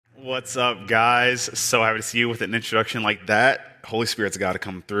What's up, guys? So happy to see you with an introduction like that. Holy Spirit's got to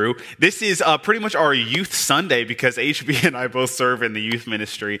come through. This is pretty much our Youth Sunday because HB and I both serve in the youth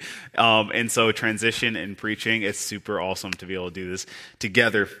ministry. And so transition and preaching, it's super awesome to be able to do this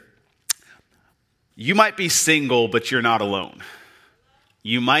together. You might be single, but you're not alone.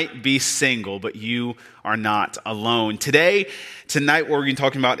 You might be single, but you are not alone. Tonight, what we're going to be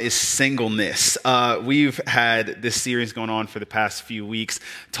talking about is singleness. We've had this series going on for the past few weeks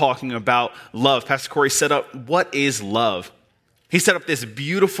talking about love. Pastor Corey set up, what is love? He set up this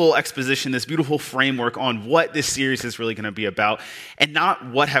beautiful exposition, this beautiful framework on what this series is really going to be about. And not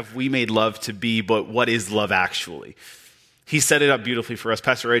what have we made love to be, but what is love actually? He set it up beautifully for us.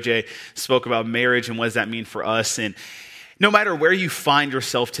 Pastor AJ spoke about marriage and what does that mean for us. And no matter where you find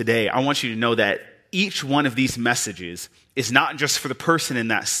yourself today, I want you to know that each one of these messages is not just for the person in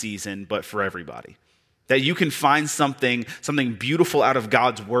that season, but for everybody. That you can find something beautiful out of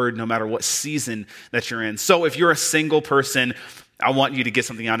God's word no matter what season that you're in. So if you're a single person, I want you to get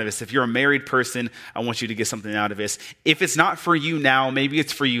something out of this. If you're a married person, I want you to get something out of this. If it's not for you now, maybe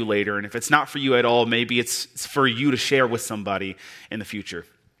it's for you later. And if it's not for you at all, maybe it's for you to share with somebody in the future.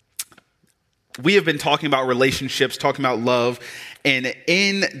 We have been talking about relationships, talking about love, and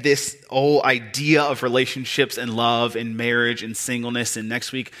in this whole idea of relationships and love and marriage and singleness, and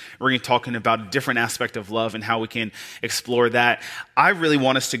next week we're going to be talking about a different aspect of love and how we can explore that. I really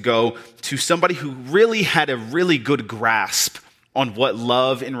want us to go to somebody who really had a really good grasp on what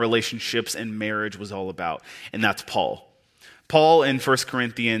love in relationships and marriage was all about, and that's Paul. Paul in 1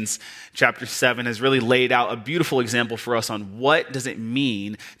 Corinthians chapter 7 has really laid out a beautiful example for us on what does it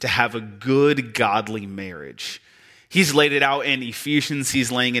mean to have a good, godly marriage. He's laid it out in Ephesians,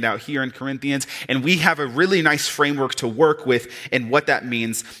 he's laying it out here in Corinthians, and we have a really nice framework to work with and what that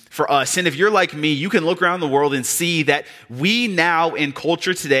means for us. And if you're like me, you can look around the world and see that we now in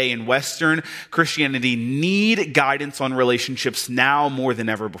culture today in Western Christianity need guidance on relationships now more than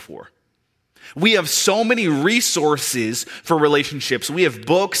ever before. We have so many resources for relationships. We have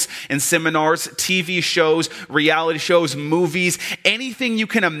books and seminars, TV shows, reality shows, movies, anything you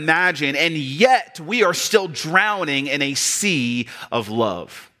can imagine, and yet we are still drowning in a sea of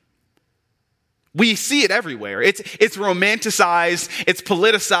love. We see it everywhere. It's romanticized, it's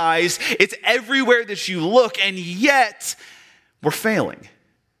politicized, it's everywhere that you look, and yet we're failing.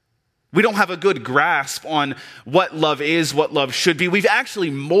 We don't have a good grasp on what love is, what love should be. We've actually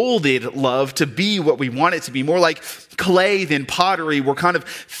molded love to be what we want it to be. More like clay than pottery. We're kind of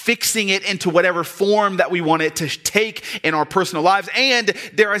fixing it into whatever form that we want it to take in our personal lives. And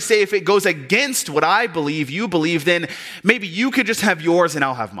dare I say, if it goes against what I believe, you believe, then maybe you could just have yours and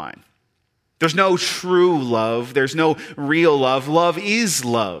I'll have mine. There's no true love. There's no real love. Love is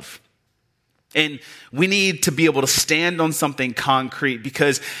love. And we need to be able to stand on something concrete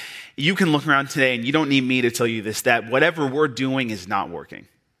because you can look around today and you don't need me to tell you this, that whatever we're doing is not working.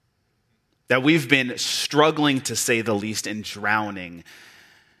 That we've been struggling, to say the least, and drowning,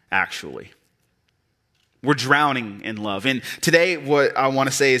 actually. We're drowning in love. And today what I want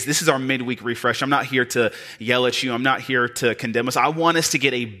to say is this is our midweek refresh. I'm not here to yell at you. I'm not here to condemn us. I want us to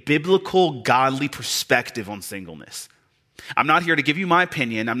get a biblical, godly perspective on singleness. I'm not here to give you my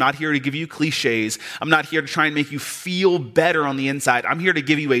opinion. I'm not here to give you cliches. I'm not here to try and make you feel better on the inside. I'm here to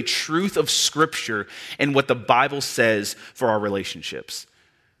give you a truth of Scripture and what the Bible says for our relationships.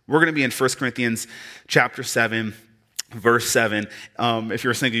 We're going to be in 1 Corinthians chapter 7, verse 7. If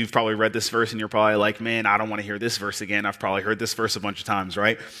you're single, you've probably read this verse and you're probably like, man, I don't want to hear this verse again. I've probably heard this verse a bunch of times,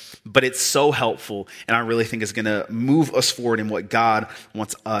 right? But it's so helpful, and I really think it's going to move us forward in what God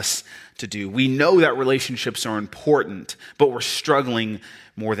wants us to do. We know that relationships are important, but we're struggling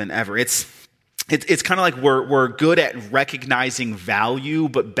more than ever. It's kind of like we're good at recognizing value,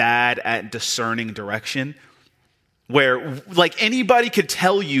 but bad at discerning direction. Where like anybody could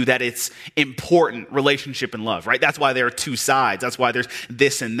tell you that it's important, relationship and love, right? That's why there are two sides. That's why there's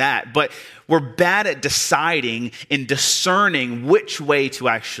this and that. But we're bad at deciding and discerning which way to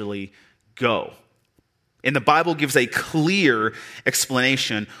actually go. And the Bible gives a clear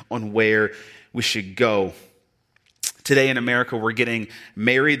explanation on where we should go. Today in America, we're getting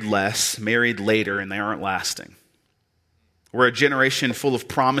married less, married later, and they aren't lasting. We're a generation full of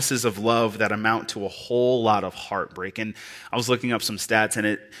promises of love that amount to a whole lot of heartbreak. And I was looking up some stats, and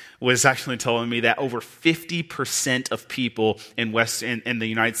it was actually telling me that over 50% of people in the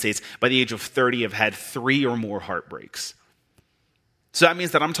United States by the age of 30 have had 3 or more heartbreaks. So that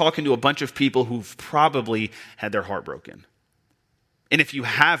means that I'm talking to a bunch of people who've probably had their heart broken. And if you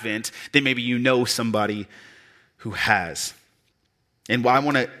haven't, then maybe you know somebody who has. And I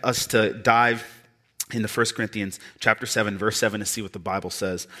want us to dive into 1 Corinthians chapter 7, verse 7 to see what the Bible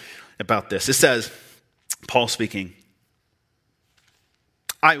says about this. It says, Paul speaking,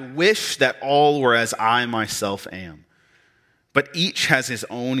 I wish that all were as I myself am, but each has his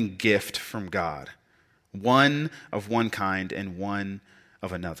own gift from God, one of one kind and one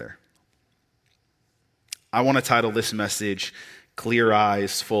of another. I want to title this message, Clear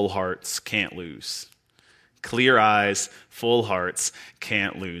Eyes, Full Hearts, Can't Lose. Clear eyes, full hearts,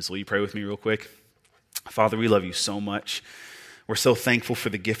 can't lose. Will you pray with me real quick? Father, we love you so much. We're so thankful for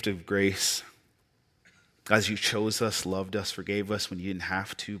the gift of grace. God, you chose us, loved us, forgave us when you didn't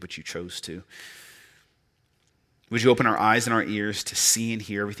have to, but you chose to. Would you open our eyes and our ears to see and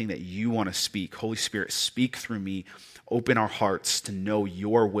hear everything that you want to speak? Holy Spirit, speak through me. Open our hearts to know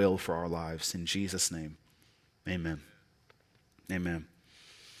your will for our lives. In Jesus' name, amen. Amen.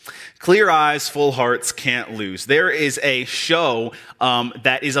 Clear eyes, full hearts, can't lose. There is a show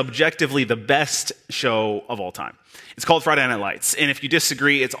that is objectively the best show of all time. It's called Friday Night Lights. And if you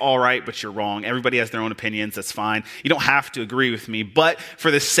disagree, it's all right, but you're wrong. Everybody has their own opinions. That's fine. You don't have to agree with me. But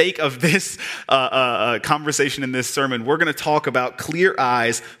for the sake of this conversation in this sermon, we're going to talk about clear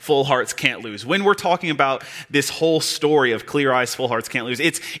eyes, full hearts, can't lose. When we're talking about this whole story of clear eyes, full hearts, can't lose,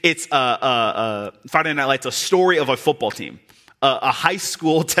 it's Friday Night Lights, a story of a football team. A high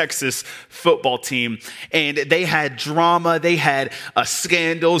school Texas football team, and they had drama, they had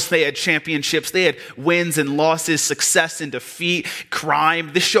scandals, they had championships, they had wins and losses, success and defeat, crime.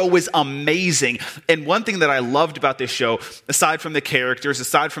 This show was amazing. And one thing that I loved about this show, aside from the characters,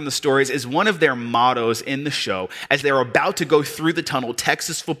 aside from the stories, is one of their mottos in the show, as they're about to go through the tunnel,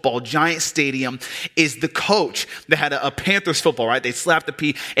 Texas football, giant stadium, is the coach that had a Panthers football, right? They slapped the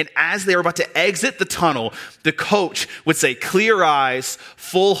P, and as they were about to exit the tunnel, the coach would say, clear eyes,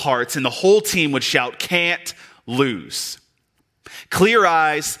 full hearts, and the whole team would shout, can't lose. Clear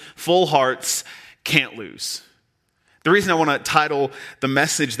eyes, full hearts, can't lose. The reason I want to title the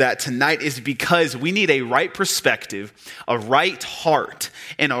message that tonight is because we need a right perspective, a right heart,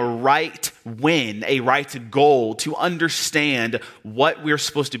 and a right win, a right goal to understand what we're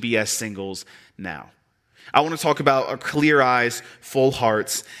supposed to be as singles now. I want to talk about clear eyes, full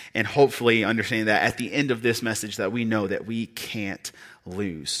hearts, and hopefully understanding that at the end of this message that we know that we can't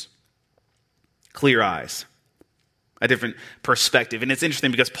lose. Clear eyes, a different perspective. And it's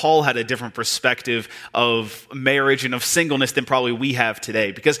interesting because Paul had a different perspective of marriage and of singleness than probably we have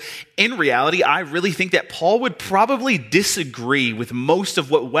today. Because in reality, I really think that Paul would probably disagree with most of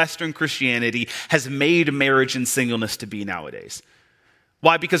what Western Christianity has made marriage and singleness to be nowadays.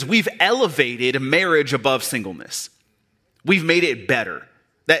 Why? Because we've elevated marriage above singleness. We've made it better.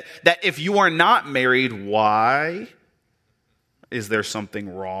 That if you are not married, why? Is there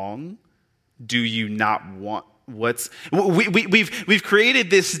something wrong? Do you not want we've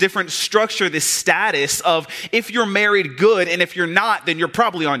created this different structure, this status of if you're married, good, and if you're not, then you're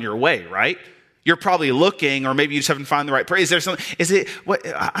probably on your way, right? You're probably looking, or maybe you just haven't found the right place. Is there something? Is it what?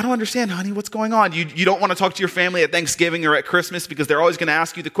 I don't understand, honey. What's going on? You don't want to talk to your family at Thanksgiving or at Christmas because they're always going to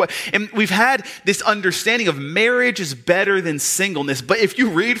ask you the question. And we've had this understanding of marriage is better than singleness. But if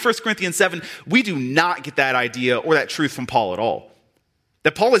you read 1 Corinthians 7, we do not get that idea or that truth from Paul at all.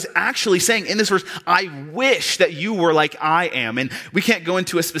 That Paul is actually saying in this verse, I wish that you were like I am. And we can't go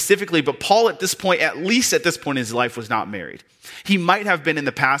into it specifically, but Paul at this point, at least at this point in his life, was not married. He might have been in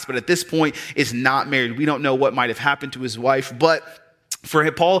the past, but at this point is not married. We don't know what might have happened to his wife, but for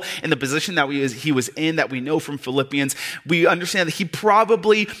Paul, in the position that he was in, that we know from Philippians, we understand that he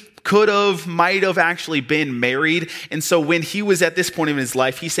probably might have actually been married. And so when he was at this point in his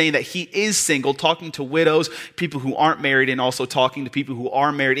life, he's saying that he is single, talking to widows, people who aren't married, and also talking to people who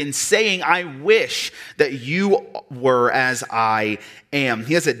are married, and saying, I wish that you were as I am.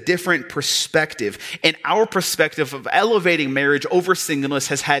 He has a different perspective. And our perspective of elevating marriage over singleness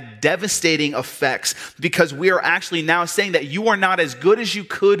has had devastating effects because we are actually now saying that you are not as good as you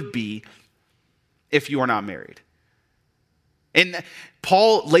could be if you are not married. And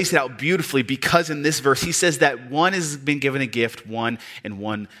Paul lays it out beautifully because in this verse, he says that one has been given a gift, one and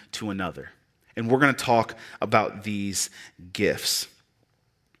one to another. And we're going to talk about these gifts.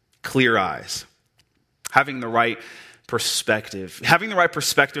 Clear eyes. Having the right perspective. Having the right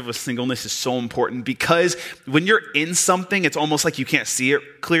perspective of singleness is so important because when you're in something, it's almost like you can't see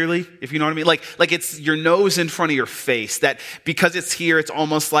it clearly, if you know what I mean. Like it's your nose in front of your face, that because it's here, it's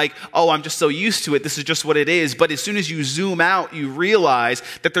almost like, oh, I'm just so used to it. This is just what it is. But as soon as you zoom out, you realize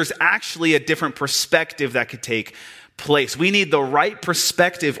that there's actually a different perspective that could take place. We need the right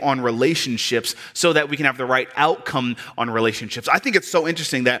perspective on relationships so that we can have the right outcome on relationships. I think it's so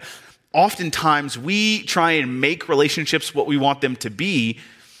interesting that oftentimes we try and make relationships what we want them to be,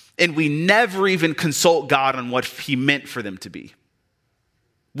 And we never even consult God on what he meant for them to be.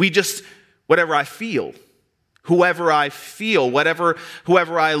 We just, whatever I feel, whoever I feel,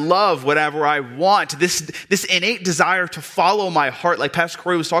 whoever I love, whatever I want, this innate desire to follow my heart, like Pastor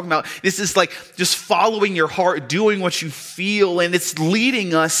Corey was talking about, this is like just following your heart, doing what you feel, and it's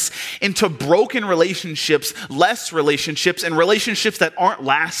leading us into broken relationships, less relationships, and relationships that aren't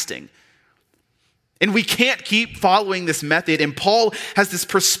lasting. And we can't keep following this method. And Paul has this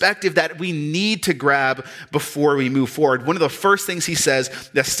perspective that we need to grab before we move forward. One of the first things he says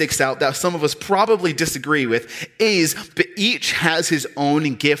that sticks out that some of us probably disagree with is, but each has his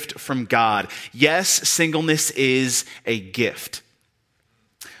own gift from God. Yes, singleness is a gift.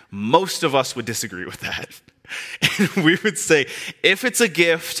 Most of us would disagree with that. And we would say, if it's a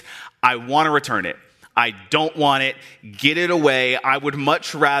gift, I want to return it. I don't want it. Get it away. I would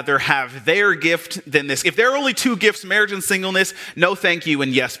much rather have their gift than this. If there are only two gifts, marriage and singleness, no thank you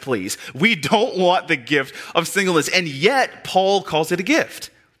and yes please. We don't want the gift of singleness. And yet Paul calls it a gift.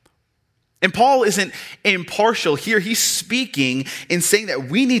 And Paul isn't impartial here. He's speaking and saying that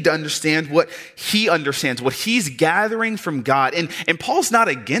we need to understand what he understands, what he's gathering from God. And Paul's not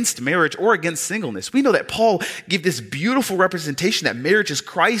against marriage or against singleness. We know that Paul gave this beautiful representation that marriage is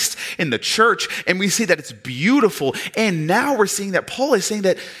Christ in the church, and we see that it's beautiful. And now we're seeing that Paul is saying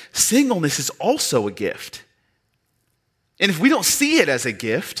that singleness is also a gift. And if we don't see it as a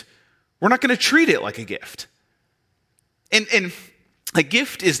gift, we're not going to treat it like a gift. And a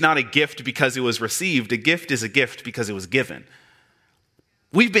gift is not a gift because it was received. A gift is a gift because it was given.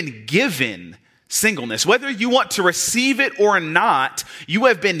 We've been given singleness. Whether you want to receive it or not, you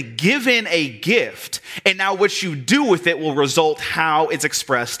have been given a gift. And now what you do with it will result how it's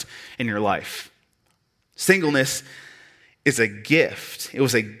expressed in your life. Singleness is a gift. It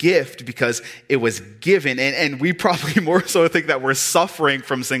was a gift because it was given. And we probably more so think that we're suffering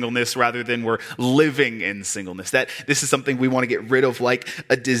from singleness rather than we're living in singleness. That this is something we want to get rid of like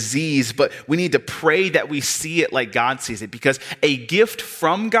a disease, but we need to pray that we see it like God sees it, because a gift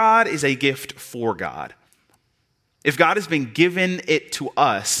from God is a gift for God. If God has been given it to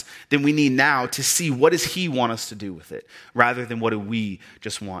us, then we need now to see what does he want us to do with it rather than what do we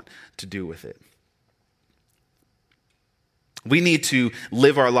just want to do with it. We need to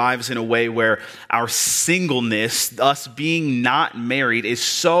live our lives in a way where our singleness, us being not married, is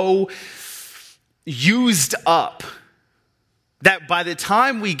so used up that by the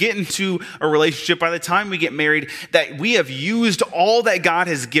time we get into a relationship, by the time we get married, that we have used all that God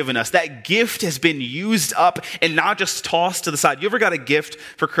has given us. That gift has been used up and not just tossed to the side. You ever got a gift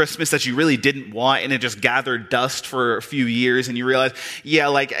for Christmas that you really didn't want and it just gathered dust for a few years and you realize, yeah,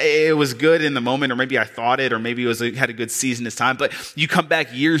 like it was good in the moment, or maybe I thought it, or maybe it had a good season this time, but you come back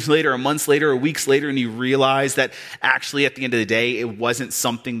years later or months later or weeks later and you realize that actually at the end of the day, it wasn't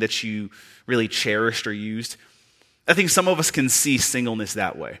something that you really cherished or used. I think some of us can see singleness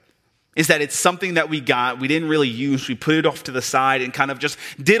that way. Is that it's something that we got, we didn't really use, we put it off to the side and kind of just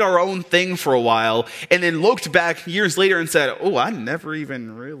did our own thing for a while, and then looked back years later and said, oh, I never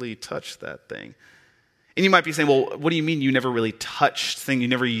even really touched that thing. And you might be saying, well, what do you mean you never really touched thing, you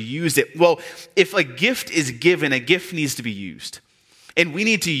never used it? Well, if a gift is given, a gift needs to be used. And we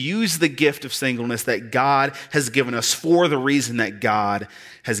need to use the gift of singleness that God has given us for the reason that God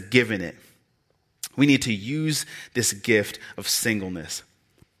has given it. We need to use this gift of singleness.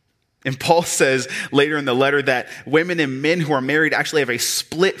 And Paul says later in the letter that women and men who are married actually have a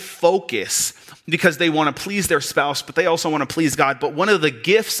split focus because they want to please their spouse, but they also want to please God. But one of the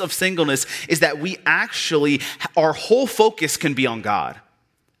gifts of singleness is that our whole focus can be on God.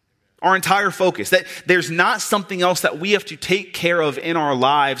 Our entire focus, that there's not something else that we have to take care of in our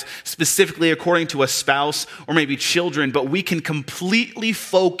lives, specifically according to a spouse or maybe children, but we can completely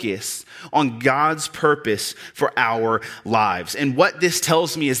focus on God's purpose for our lives. And what this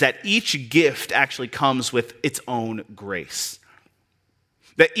tells me is that each gift actually comes with its own grace.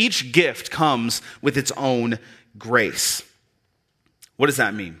 That each gift comes with its own grace. What does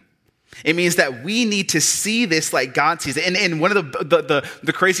that mean? It means that we need to see this like God sees it. And one of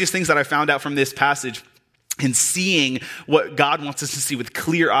the craziest things that I found out from this passage and seeing what God wants us to see with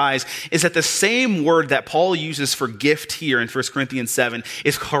clear eyes is that the same word that Paul uses for gift here in 1 Corinthians 7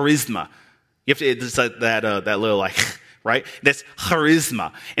 is charisma. You have to, it's that little like, right? That's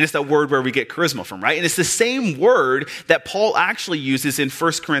charisma. And it's that word where we get charisma from, right? And it's the same word that Paul actually uses in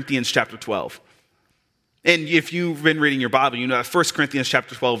 1 Corinthians chapter 12. And if you've been reading your Bible, you know that 1 Corinthians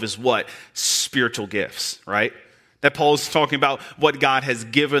chapter 12 is what? Spiritual gifts, right? That Paul's talking about what God has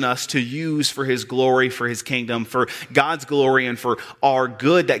given us to use for his glory, for his kingdom, for God's glory and for our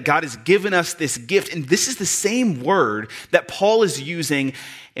good, that God has given us this gift. And this is the same word that Paul is using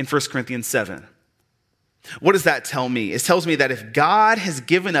in 1 Corinthians 7. What does that tell me? It tells me that if God has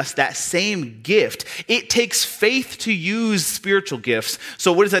given us that same gift, it takes faith to use spiritual gifts.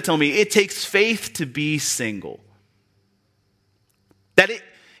 So what does that tell me? It takes faith to be single. That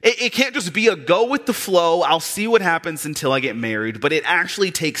it can't just be a go with the flow, I'll see what happens until I get married, but it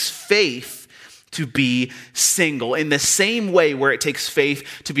actually takes faith to be single in the same way where it takes faith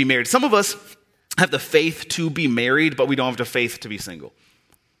to be married. Some of us have the faith to be married, but we don't have the faith to be single.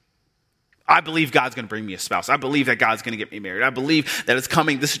 I believe God's going to bring me a spouse. I believe that God's going to get me married. I believe that it's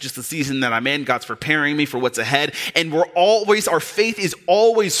coming. This is just the season that I'm in. God's preparing me for what's ahead. And our faith is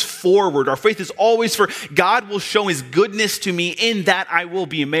always forward. Our faith is always for God will show his goodness to me in that I will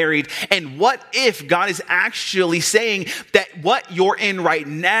be married. And what if God is actually saying that what you're in right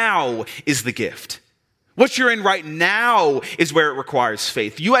now is the gift? What you're in right now is where it requires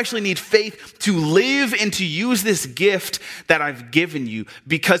faith. You actually need faith to live and to use this gift that I've given you,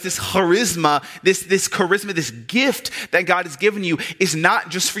 because this charisma, this gift that God has given you is not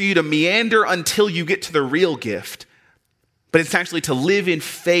just for you to meander until you get to the real gift, but it's actually to live in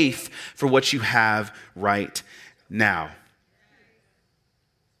faith for what you have right now.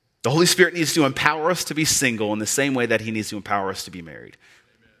 The Holy Spirit needs to empower us to be single in the same way that he needs to empower us to be married.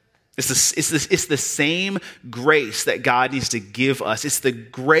 It's the same grace that God needs to give us. It's the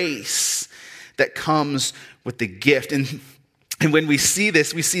grace that comes with the gift. And when we see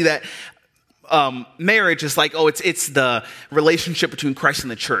this, we see that marriage is like, it's the relationship between Christ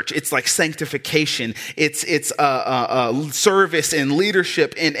and the church. It's like sanctification. It's service and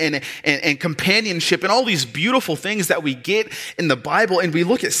leadership and companionship and all these beautiful things that we get in the Bible. And we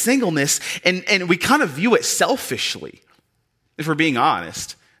look at singleness and we kind of view it selfishly, if we're being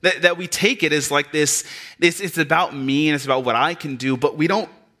honest. That we take it as like this, it's about me and it's about what I can do, but we don't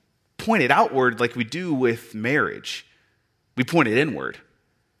point it outward like we do with marriage. We point it inward.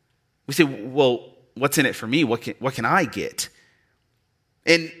 We say, well, what's in it for me? What can I get?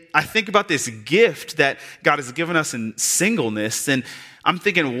 And I think about this gift that God has given us in singleness, and I'm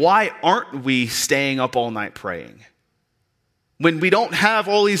thinking, why aren't we staying up all night praying? When we don't have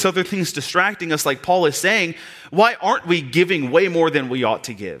all these other things distracting us, like Paul is saying, why aren't we giving way more than we ought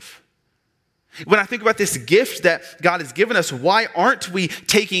to give? When I think about this gift that God has given us, why aren't we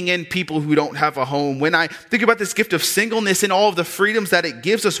taking in people who don't have a home? When I think about this gift of singleness and all of the freedoms that it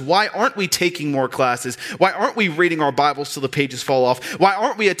gives us, why aren't we taking more classes? Why aren't we reading our Bibles till the pages fall off? Why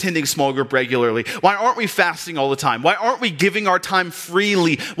aren't we attending small group regularly? Why aren't we fasting all the time? Why aren't we giving our time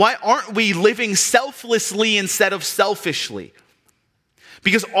freely? Why aren't we living selflessly instead of selfishly?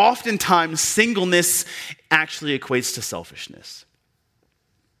 Because oftentimes singleness actually equates to selfishness.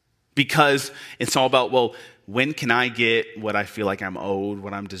 Because it's all about, well, when can I get what I feel like I'm owed,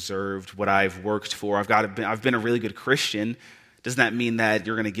 what I'm deserved, what I've worked for? I've been a really good Christian. Doesn't that mean that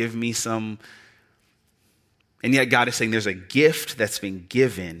you're going to give me some? And yet God is saying there's a gift that's been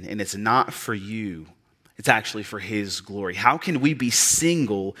given, and it's not for you. It's actually for his glory. How can we be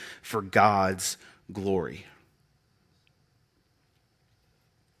single for God's glory?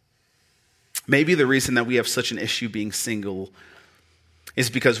 Maybe the reason that we have such an issue being single is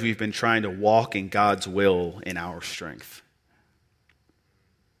because we've been trying to walk in God's will in our strength.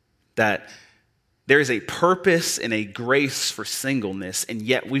 That there is a purpose and a grace for singleness, and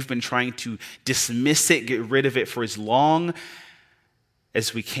yet we've been trying to dismiss it, get rid of it for as long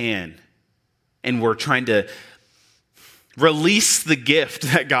as we can. And we're trying to release the gift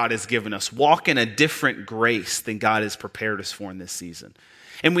that God has given us, walk in a different grace than God has prepared us for in this season.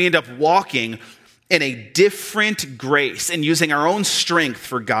 And we end up walking in a different grace and using our own strength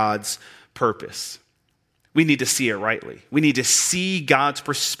for God's purpose. We need to see it rightly. We need to see God's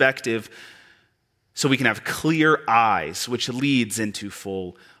perspective so we can have clear eyes, which leads into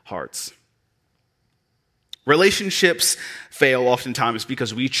full hearts. Relationships fail oftentimes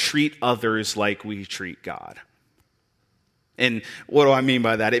because we treat others like we treat God. And what do I mean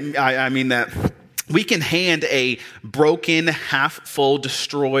by that? I mean that we can hand a broken, half-full,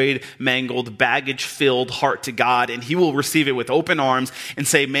 destroyed, mangled, baggage-filled heart to God, and he will receive it with open arms and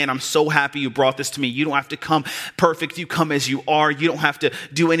say, man, I'm so happy you brought this to me. You don't have to come perfect. You come as you are. You don't have to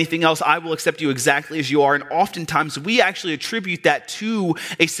do anything else. I will accept you exactly as you are. And oftentimes, we actually attribute that to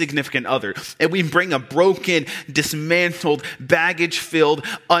a significant other. And we bring a broken, dismantled, baggage-filled,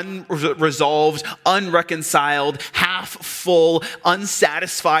 unresolved, unreconciled, half-full,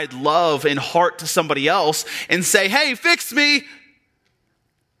 unsatisfied love and heart to somebody else and say, hey, fix me.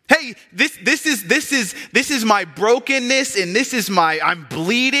 Hey, this is my brokenness, and I'm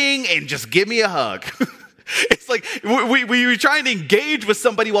bleeding, and just give me a hug. It's like we're trying to engage with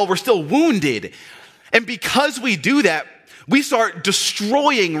somebody while we're still wounded. And because we do that, we start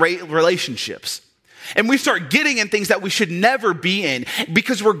destroying relationships. And we start getting in things that we should never be in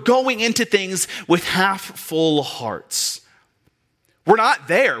because we're going into things with half full hearts. We're not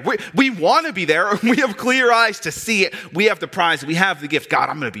there. We want to be there. We have clear eyes to see it. We have the prize. We have the gift. God,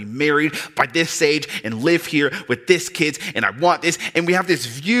 I'm going to be married by this age and live here with this kids, and I want this. And we have this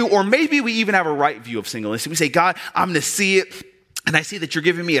view, or maybe we even have a right view of singleness. And we say, God, I'm going to see it. And I see that you're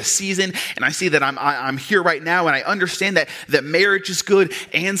giving me a season, and I see that I'm here right now, and I understand that marriage is good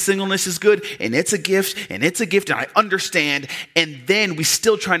and singleness is good, and it's a gift, and I understand. And then we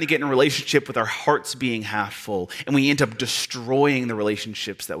still trying to get in a relationship with our hearts being half full, and we end up destroying the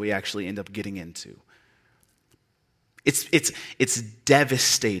relationships that we actually end up getting into. It's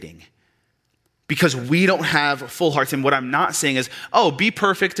devastating because we don't have full hearts. And what I'm not saying is, oh, be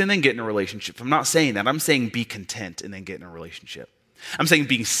perfect and then get in a relationship. I'm not saying that. I'm saying be content and then get in a relationship. I'm saying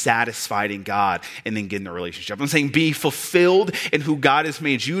being satisfied in God and then get in a relationship. I'm saying be fulfilled in who God has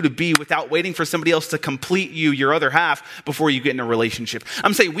made you to be without waiting for somebody else to complete you, your other half, before you get in a relationship.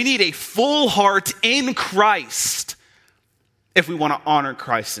 I'm saying we need a full heart in Christ if we want to honor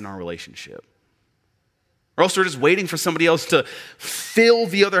Christ in our relationship. Or else we're just waiting for somebody else to fill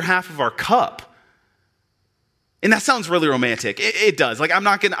the other half of our cup. And that sounds really romantic. It does. Like I'm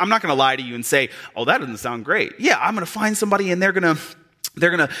not gonna lie to you and say, "Oh, that doesn't sound great." Yeah, I'm gonna find somebody and they're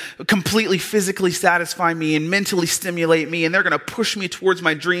gonna completely physically satisfy me and mentally stimulate me, and they're gonna push me towards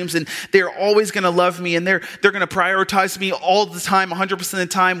my dreams, and they're always gonna love me, and they're gonna prioritize me all the time, 100% of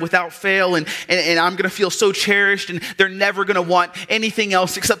the time, without fail, and I'm gonna feel so cherished, and they're never gonna want anything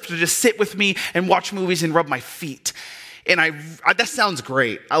else except to just sit with me and watch movies and rub my feet. And I that sounds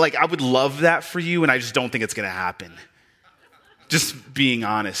great. I would love that for you, and I just don't think it's going to happen. Just being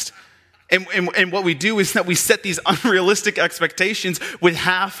honest. And what we do is that we set these unrealistic expectations with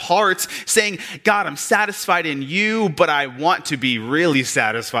half hearts, saying, God, I'm satisfied in you, but I want to be really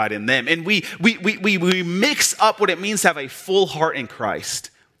satisfied in them. And we mix up what it means to have a full heart in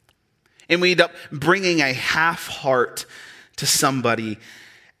Christ. And we end up bringing a half heart to somebody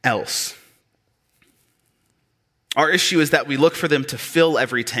else. Our issue is that we look for them to fill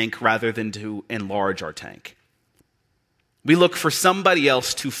every tank rather than to enlarge our tank. We look for somebody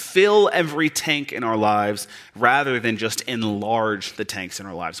else to fill every tank in our lives rather than just enlarge the tanks in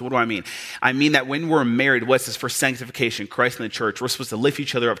our lives. So what do I mean? I mean that when we're married, what's this? For sanctification, Christ in the church, we're supposed to lift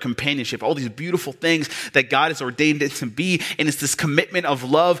each other up, companionship, all these beautiful things that God has ordained it to be. And it's this commitment of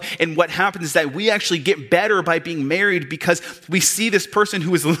love. And what happens is that we actually get better by being married because we see this person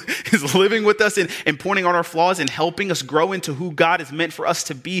who is living with us and pointing out our flaws and helping us grow into who God has meant for us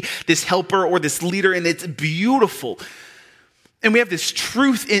to be, this helper or this leader. And it's beautiful. And we have this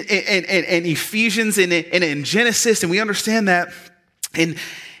truth in Ephesians and in Genesis, and we understand that. And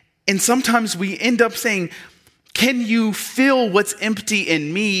sometimes we end up saying, can you fill what's empty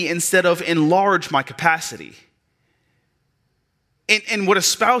in me instead of enlarge my capacity? And what a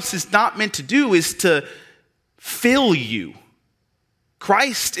spouse is not meant to do is to fill you.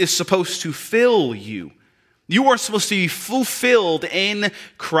 Christ is supposed to fill you. You are supposed to be fulfilled in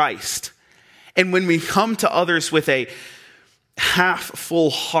Christ. And when we come to others with a half full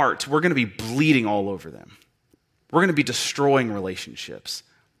heart, we're going to be bleeding all over them. We're going to be destroying relationships.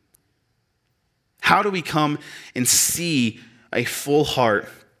 How do we come and see a full heart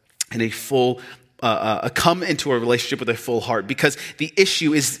and a full come into a relationship with a full heart? Because the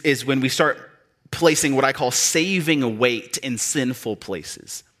issue is when we start placing what I call saving weight in sinful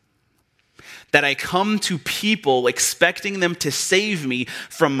places. That I come to people expecting them to save me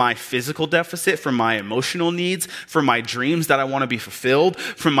from my physical deficit, from my emotional needs, from my dreams that I want to be fulfilled,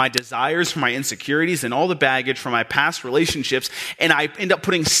 from my desires, from my insecurities, and all the baggage from my past relationships. And I end up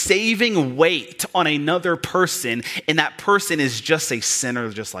putting saving weight on another person, and that person is just a sinner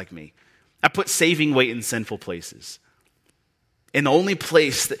just like me. I put saving weight in sinful places. And the only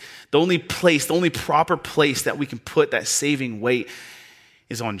proper place that we can put that saving weight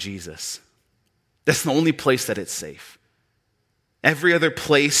is on Jesus. That's the only place that it's safe. Every other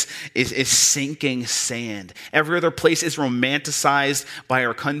place is sinking sand. Every other place is romanticized by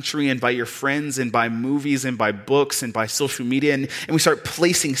our country and by your friends and by movies and by books and by social media. And we start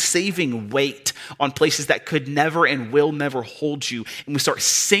placing saving weight on places that could never and will never hold you. And we start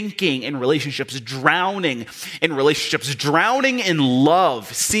sinking in relationships, drowning in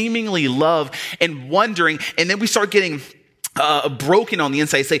love, seemingly love, and wondering. And then we start getting broken on the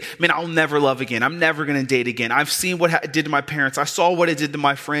inside, say, man, I'll never love again. I'm never going to date again. I've seen what it did to my parents. I saw what it did to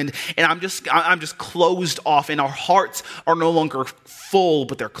my friend, and I'm just closed off, and our hearts are no longer full,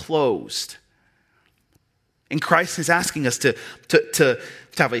 but they're closed. And Christ is asking us to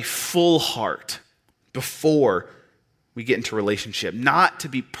have a full heart before we get into relationship, not to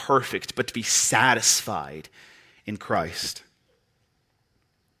be perfect, but to be satisfied in Christ.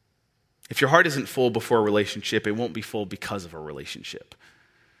 If your heart isn't full before a relationship, it won't be full because of a relationship.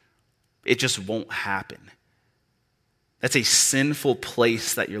 It just won't happen. That's a sinful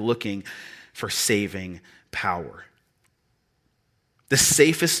place that you're looking for saving power. The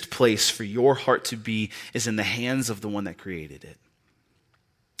safest place for your heart to be is in the hands of the one that created it.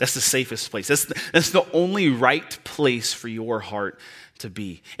 That's the safest place. That's the only right place for your heart to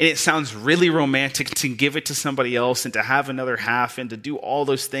be. And it sounds really romantic to give it to somebody else and to have another half and to do all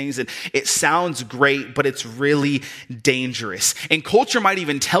those things. And it sounds great, but it's really dangerous. And culture might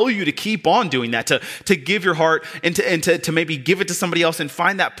even tell you to keep on doing that, to give your heart and to maybe give it to somebody else and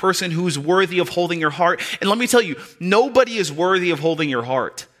find that person who's worthy of holding your heart. And let me tell you, nobody is worthy of holding your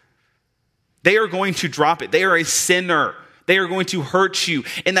heart. They are going to drop it. They are a sinner. They are going to hurt you.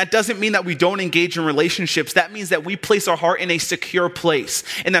 And that doesn't mean that we don't engage in relationships. That means that we place our heart in a secure place.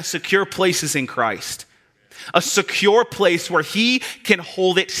 And that secure place is in Christ. A secure place where he can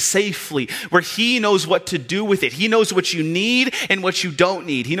hold it safely, where he knows what to do with it. He knows what you need and what you don't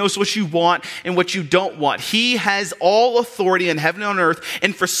need. He knows what you want and what you don't want. He has all authority in heaven and on earth.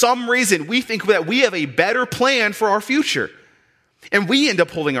 And for some reason, we think that we have a better plan for our future. And we end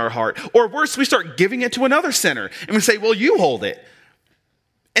up holding our heart. Or worse, we start giving it to another sinner. And we say, well, you hold it.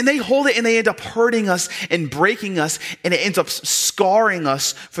 And they hold it and they end up hurting us and breaking us. And it ends up scarring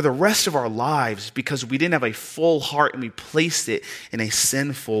us for the rest of our lives because we didn't have a full heart and we placed it in a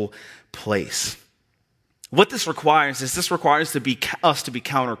sinful place. What this requires is us to be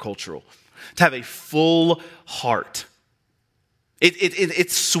countercultural, to have a full heart.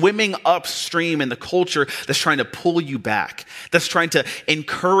 It's swimming upstream in the culture that's trying to pull you back, that's trying to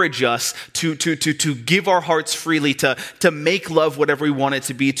encourage us to give our hearts freely, to make love whatever we want it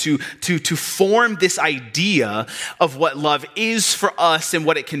to be, to form this idea of what love is for us and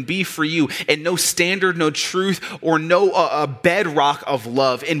what it can be for you, and no standard, no truth, or no bedrock of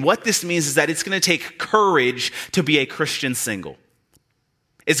love. And what this means is that it's going to take courage to be a Christian single.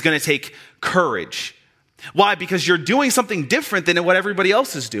 It's going to take courage. Why? Because you're doing something different than what everybody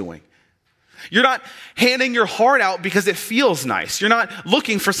else is doing. You're not handing your heart out because it feels nice. You're not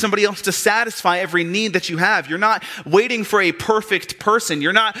looking for somebody else to satisfy every need that you have. You're not waiting for a perfect person.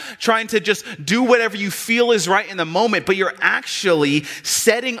 You're not trying to just do whatever you feel is right in the moment, but you're actually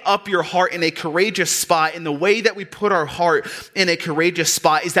setting up your heart in a courageous spot. And the way that we put our heart in a courageous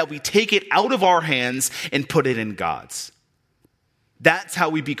spot is that we take it out of our hands and put it in God's. That's how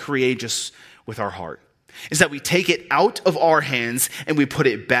we be courageous with our heart. Is that we take it out of our hands and we put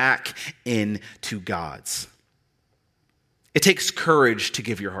it back into God's. It takes courage to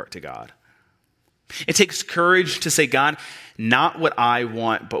give your heart to God. It takes courage to say, God, not what I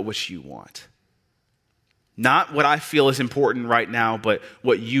want, but what you want. Not what I feel is important right now, but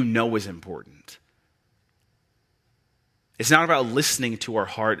what you know is important. It's not about listening to our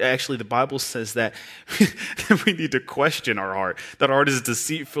heart. Actually, the Bible says that we need to question our heart. That our heart is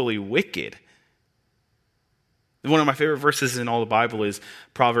deceitfully wicked. One of my favorite verses in all the Bible is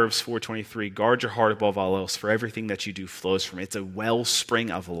Proverbs 4:23. Guard your heart above all else, for everything that you do flows from it. It's a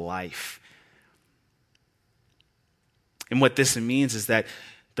wellspring of life. And what this means is that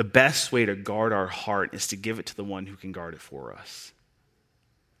the best way to guard our heart is to give it to the one who can guard it for us.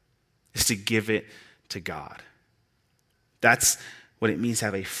 Is to give it to God. That's what it means to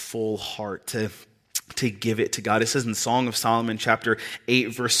have a full heart, to give it to God. It says in Song of Solomon, chapter 8,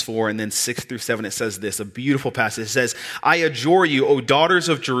 verse 4, and then 6 through 7, it says this, a beautiful passage. It says, I adjure you, O daughters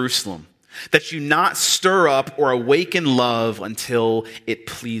of Jerusalem, that you not stir up or awaken love until it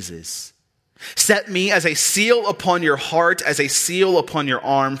pleases. Set me as a seal upon your heart, as a seal upon your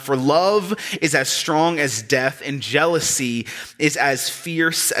arm, for love is as strong as death, and jealousy is as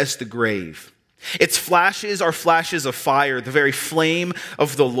fierce as the grave. Its flashes are flashes of fire, the very flame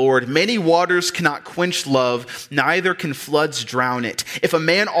of the Lord. Many waters cannot quench love, neither can floods drown it. If a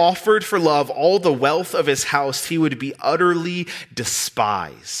man offered for love all the wealth of his house, he would be utterly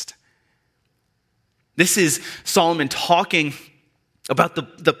despised. This is Solomon talking about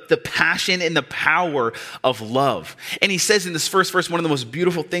the passion and the power of love. And he says in this first verse, one of the most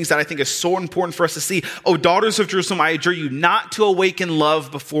beautiful things that I think is so important for us to see. Oh, daughters of Jerusalem, I adjure you not to awaken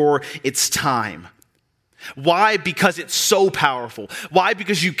love before its time. Why? Because it's so powerful. Why?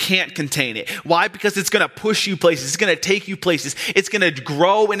 Because you can't contain it. Why? Because it's going to push you places. It's going to take you places. It's going to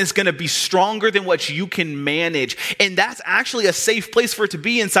grow and it's going to be stronger than what you can manage. And that's actually a safe place for it to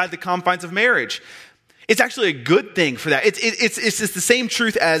be inside the confines of marriage. It's actually a good thing for that. It's just the same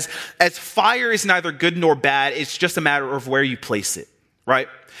truth as fire is neither good nor bad. It's just a matter of where you place it, right?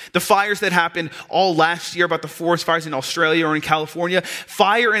 The fires that happened all last year about the forest fires in Australia or in California,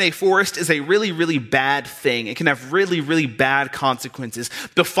 fire in a forest is a really, really bad thing. It can have really, really bad consequences.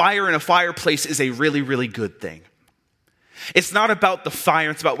 The fire in a fireplace is a really, really good thing. It's not about the fire,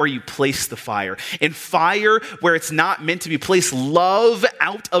 it's about where you place the fire. In fire, where it's not meant to be placed, love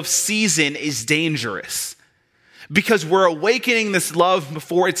out of season is dangerous. Because we're awakening this love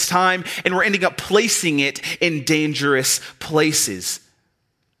before it's time, and we're ending up placing it in dangerous places.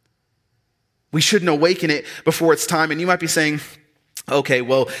 We shouldn't awaken it before it's time. And you might be saying, okay,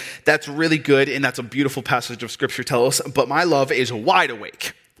 well, that's really good, and that's a beautiful passage of Scripture tells us, but my love is wide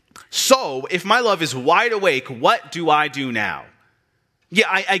awake. So, if my love is wide awake, what do I do now? Yeah,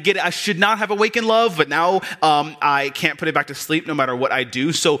 I get it. I should not have awakened love, but now I can't put it back to sleep no matter what I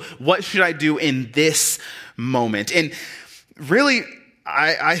do. So, what should I do in this moment? And really,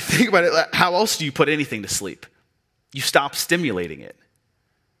 I think about it, how else do you put anything to sleep? You stop stimulating it.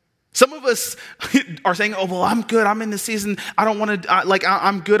 Some of us are saying, oh, well, I'm good. I'm in the season. I don't want to,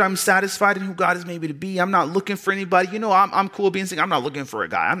 I'm good. I'm satisfied in who God has made me to be. I'm not looking for anybody. You know, I'm cool being single. I'm not looking for a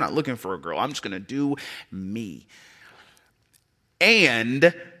guy. I'm not looking for a girl. I'm just going to do me.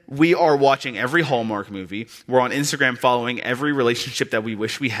 And we are watching every Hallmark movie. We're on Instagram following every relationship that we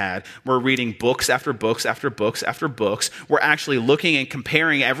wish we had. We're reading books after books after books after books. We're actually looking and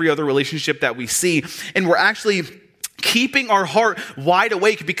comparing every other relationship that we see. And we're actually keeping our heart wide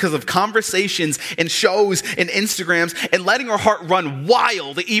awake because of conversations and shows and Instagrams, and letting our heart run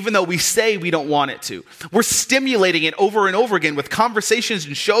wild even though we say we don't want it to. We're stimulating it over and over again with conversations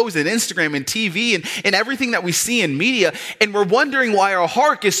and shows and Instagram and TV and everything that we see in media, and we're wondering why our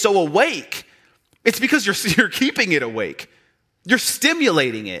heart is so awake. It's because you're keeping it awake. You're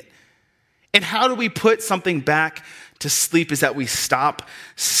stimulating it. And how do we put something back to sleep is that we stop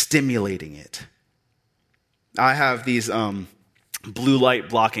stimulating it. I have these blue light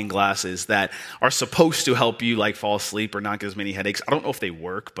blocking glasses that are supposed to help you like fall asleep or not get as many headaches. I don't know if they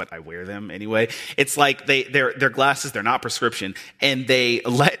work, but I wear them anyway. It's like they're glasses, they're not prescription, and they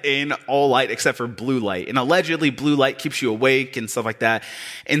let in all light except for blue light. And allegedly blue light keeps you awake and stuff like that.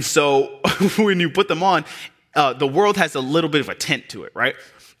 And so when you put them on, the world has a little bit of a tint to it, right?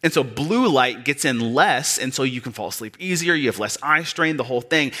 And so blue light gets in less, and so you can fall asleep easier. You have less eye strain, the whole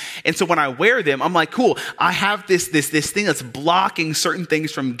thing. And so when I wear them, I'm like, cool, I have this thing that's blocking certain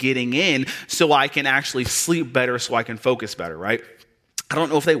things from getting in so I can actually sleep better, so I can focus better, right? I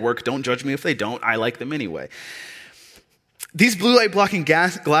don't know if they work. Don't judge me if they don't. I like them anyway. These blue light blocking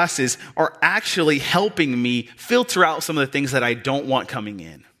glasses are actually helping me filter out some of the things that I don't want coming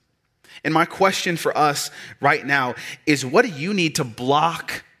in. And my question for us right now is, what do you need to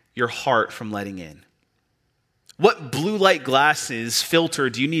block your heart from letting in? What blue light glasses filter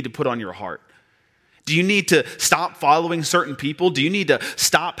do you need to put on your heart? Do you need to stop following certain people? Do you need to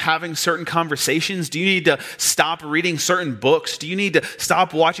stop having certain conversations? Do you need to stop reading certain books? Do you need to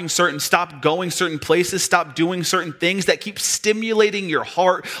stop going certain places, stop doing certain things that keep stimulating your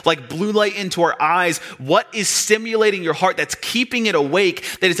heart like blue light into our eyes? What is stimulating your heart that's keeping it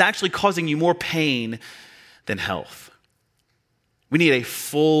awake, that is actually causing you more pain than health? We need a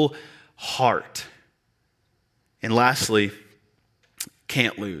full heart. And lastly,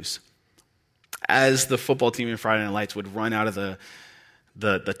 can't lose. As the football team in Friday Night Lights would run out of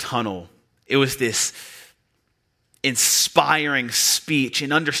the tunnel, it was this inspiring speech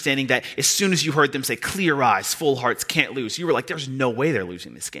and understanding that as soon as you heard them say, clear eyes, full hearts, can't lose, you were like, there's no way they're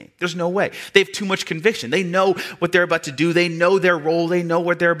losing this game. There's no way. They have too much conviction. They know what they're about to do. They know their role. They know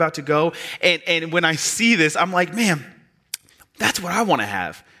where they're about to go. And when I see this, I'm like, man, that's what I want to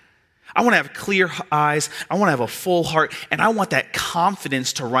have. I want to have clear eyes. I want to have a full heart. And I want that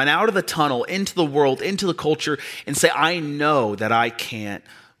confidence to run out of the tunnel into the world, into the culture, and say, I know that I can't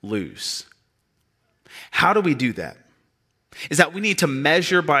lose. How do we do that? Is that we need to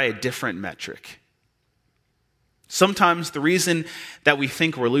measure by a different metric. Sometimes the reason that we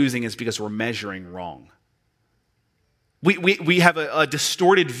think we're losing is because we're measuring wrong. We have a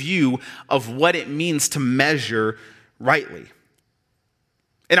distorted view of what it means to measure rightly.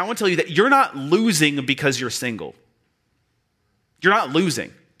 And I want to tell you that you're not losing because you're single. You're not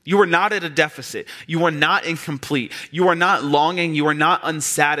losing. You are not at a deficit. You are not incomplete. You are not longing. You are not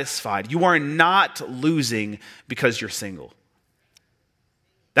unsatisfied. You are not losing because you're single.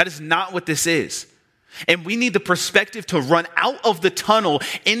 That is not what this is. And we need the perspective to run out of the tunnel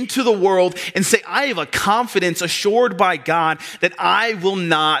into the world and say, I have a confidence assured by God that I will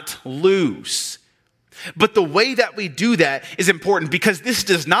not lose. But the way that we do that is important, because this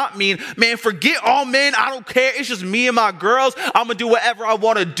does not mean, man, forget all men. I don't care. It's just me and my girls. I'm going to do whatever I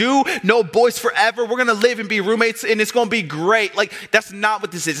want to do. No boys forever. We're going to live and be roommates and it's going to be great. Like, that's not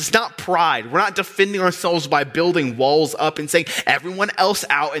what this is. It's not pride. We're not defending ourselves by building walls up and saying everyone else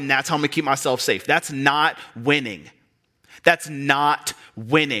out and that's how I'm going to keep myself safe. That's not winning. That's not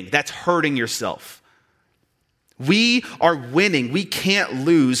winning. That's hurting yourself. We are winning. We can't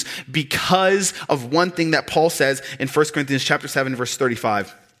lose because of one thing that Paul says in 1 Corinthians chapter 7, verse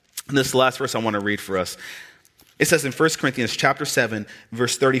 35. And this is the last verse I want to read for us. It says in 1 Corinthians chapter 7,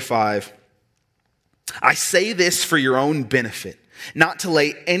 verse 35, I say this for your own benefit, not to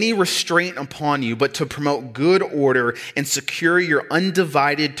lay any restraint upon you, but to promote good order and secure your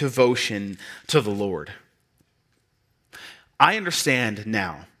undivided devotion to the Lord. I understand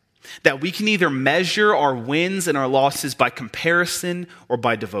now that we can either measure our wins and our losses by comparison or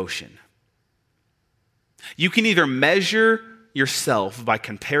by devotion. You can either measure yourself by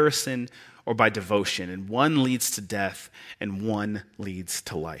comparison or by devotion, and one leads to death and one leads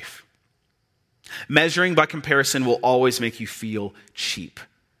to life. Measuring by comparison will always make you feel cheap.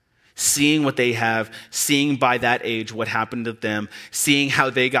 Seeing what they have, seeing by that age what happened to them, seeing how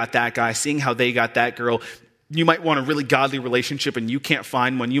they got that guy, seeing how they got that girl. You might want a really godly relationship and you can't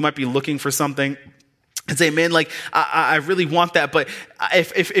find one. You might be looking for something and say, man, like, I really want that. But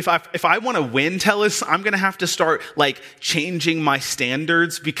if I want to win, Tellus, I'm going to have to start like changing my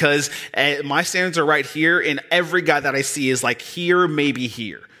standards, because my standards are right here. And every guy that I see is like here, maybe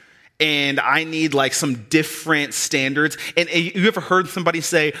here. And I need like some different standards. And you ever heard somebody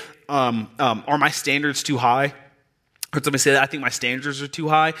say, are my standards too high? Heard somebody say that, I think my standards are too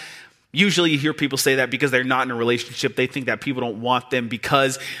high. Usually you hear people say that because they're not in a relationship. They think that people don't want them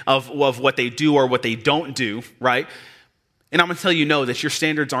because of what they do or what they don't do, right? And I'm going to tell you, no, that your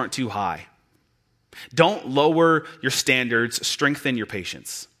standards aren't too high. Don't lower your standards, strengthen your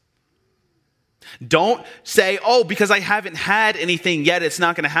patience. Don't say, oh, because I haven't had anything yet, it's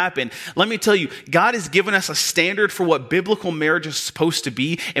not going to happen. Let me tell you, God has given us a standard for what biblical marriage is supposed to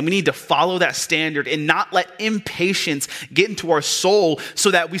be, and we need to follow that standard and not let impatience get into our soul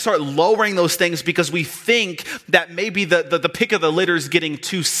so that we start lowering those things because we think that maybe the pick of the litter is getting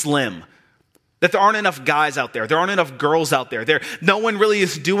too slim. That there aren't enough guys out there. There aren't enough girls out there. No one really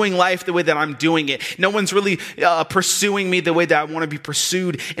is doing life the way that I'm doing it. No one's really pursuing me the way that I want to be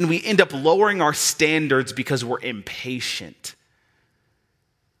pursued. And we end up lowering our standards because we're impatient.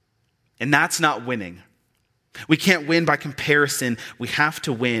 And that's not winning. We can't win by comparison. We have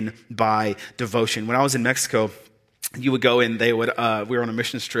to win by devotion. When I was in Mexico, you would go and we were on a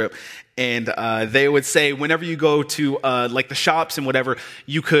missions trip, and they would say, whenever you go to like the shops and whatever,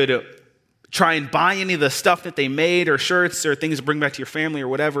 you could try and buy any of the stuff that they made or shirts or things to bring back to your family or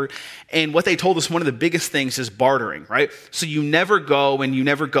whatever. And what they told us, one of the biggest things is bartering, right? So you never go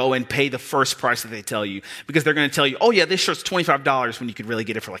and pay the first price that they tell you, because they're going to tell you, oh yeah, this shirt's $25 when you could really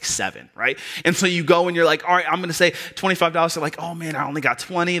get it for like $7, right? And so you go and you're like, all right, I'm going to say $25. They're like, oh man, I only got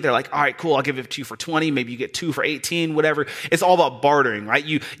 20. They're like, all right, cool, I'll give it to you for 20. Maybe you get 2 for 18, whatever. It's all about bartering, right?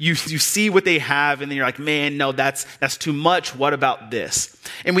 You see what they have and then you're like, man, no, that's too much. What about this?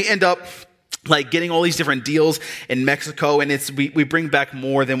 And we end up like getting all these different deals in Mexico, and we bring back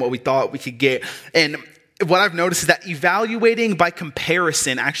more than what we thought we could get. And what I've noticed is that evaluating by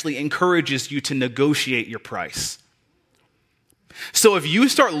comparison actually encourages you to negotiate your price. So if you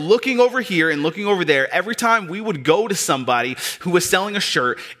start looking over here and looking over there, every time we would go to somebody who was selling a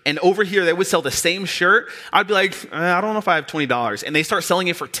shirt, and over here they would sell the same shirt, I'd be like, I don't know if I have $20. And they start selling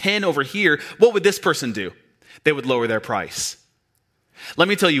it for 10 over here. What would this person do? They would lower their price. Let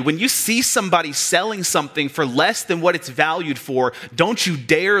me tell you, when you see somebody selling something for less than what it's valued for, don't you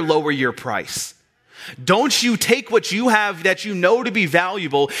dare lower your price. Don't you take what you have that you know to be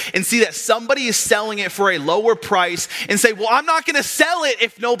valuable and see that somebody is selling it for a lower price and say, well, I'm not going to sell it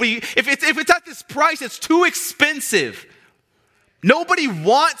if it's at this price, it's too expensive. Nobody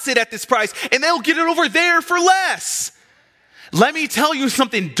wants it at this price, and they'll get it over there for less. Let me tell you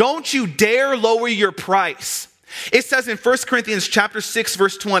something. Don't you dare lower your price. It says in 1 Corinthians chapter 6,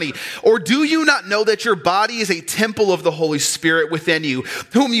 verse 20, or do you not know that your body is a temple of the Holy Spirit within you,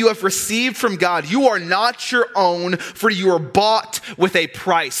 whom you have received from God? You are not your own, for you are bought with a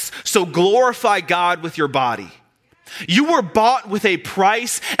price. So glorify God with your body. You were bought with a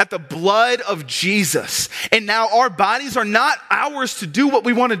price at the blood of Jesus. And now our bodies are not ours to do what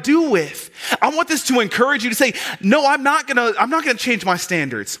we want to do with. I want this to encourage you to say, no, I'm not going to change my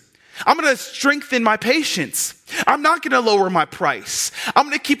standards. I'm going to strengthen my patience. I'm not going to lower my price. I'm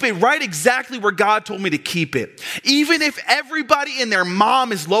going to keep it right exactly where God told me to keep it. Even if everybody and their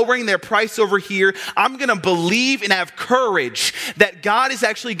mom is lowering their price over here, I'm going to believe and have courage that God is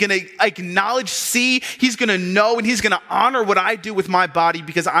actually going to acknowledge, see, he's going to know, and he's going to honor what I do with my body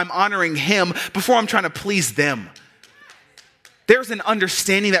because I'm honoring him before I'm trying to please them. There's an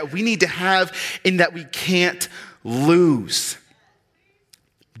understanding that we need to have and that we can't lose.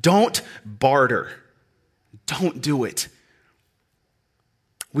 Don't barter. Don't do it.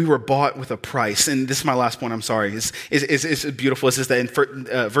 We were bought with a price. And this is my last point, I'm sorry. It's beautiful. It says that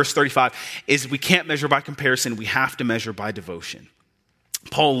in verse 35 is we can't measure by comparison. We have to measure by devotion.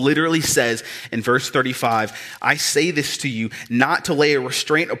 Paul literally says in verse 35, I say this to you, not to lay a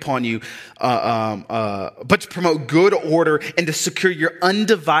restraint upon you, but to promote good order and to secure your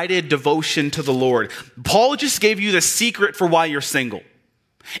undivided devotion to the Lord. Paul just gave you the secret for why you're single.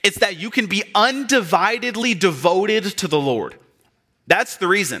 It's that you can be undividedly devoted to the Lord. That's the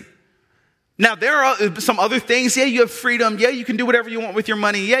reason. Now, there are some other things. Yeah, you have freedom. Yeah, you can do whatever you want with your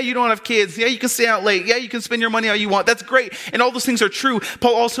money. Yeah, you don't have kids. Yeah, you can stay out late. Yeah, you can spend your money how you want. That's great. And all those things are true.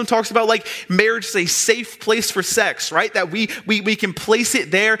 Paul also talks about like marriage is a safe place for sex, right? That we can place it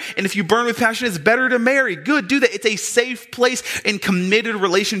there. And if you burn with passion, it's better to marry. Good, do that. It's a safe place and committed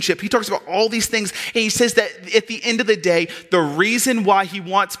relationship. He talks about all these things. And he says that at the end of the day, the reason why he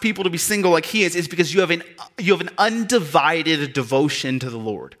wants people to be single like he is because you have an undivided devotion to the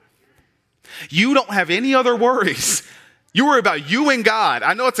Lord. You don't have any other worries. You worry about you and God.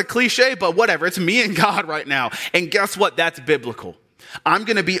 I know it's a cliche, but whatever. It's me and God right now. And guess what? That's biblical. I'm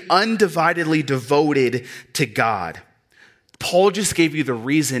going to be undividedly devoted to God. Paul just gave you the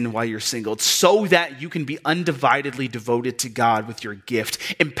reason why you're single. It's so that you can be undividedly devoted to God with your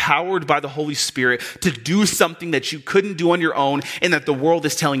gift, empowered by the Holy Spirit to do something that you couldn't do on your own and that the world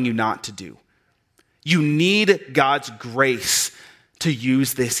is telling you not to do. You need God's grace to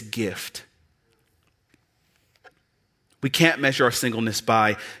use this gift. We can't measure our singleness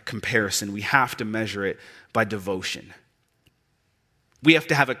by comparison. We have to measure it by devotion. We have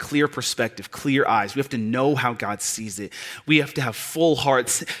to have a clear perspective, clear eyes. We have to know how God sees it. We have to have full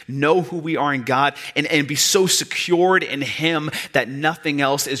hearts, know who we are in God, and be so secured in him that nothing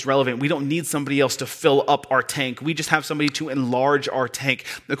else is relevant. We don't need somebody else to fill up our tank. We just have somebody to enlarge our tank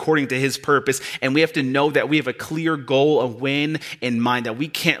according to his purpose. And we have to know that we have a clear goal, a win in mind that we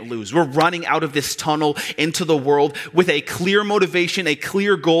can't lose. We're running out of this tunnel into the world with a clear motivation, a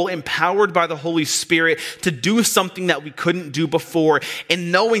clear goal, empowered by the Holy Spirit to do something that we couldn't do before.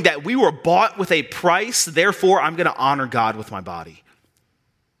 And knowing that we were bought with a price, therefore I'm going to honor God with my body.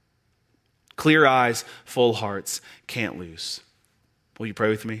 Clear eyes, full hearts, can't lose. Will you pray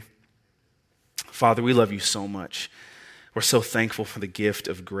with me? Father, we love you so much. We're so thankful for the gift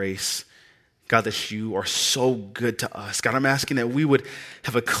of grace. God, that you are so good to us. God, I'm asking that we would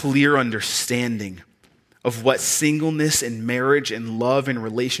have a clear understanding of what singleness and marriage and love and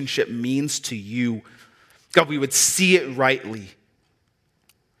relationship means to you. God, we would see it rightly.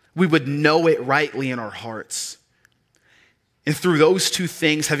 We would know it rightly in our hearts. And through those two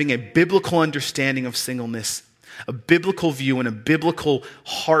things, having a biblical understanding of singleness, a biblical view and a biblical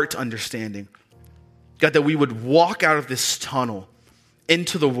heart understanding, God, that we would walk out of this tunnel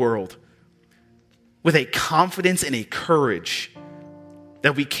into the world with a confidence and a courage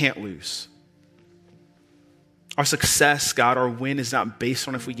that we can't lose. Our success, God, our win is not based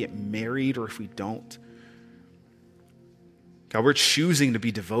on if we get married or if we don't. God, we're choosing to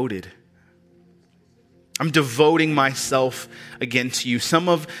be devoted. I'm devoting myself again to you. Some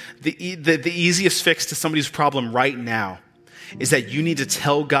of the easiest fix to somebody's problem right now is that you need to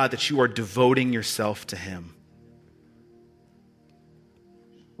tell God that you are devoting yourself to him.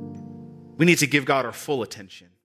 We need to give God our full attention.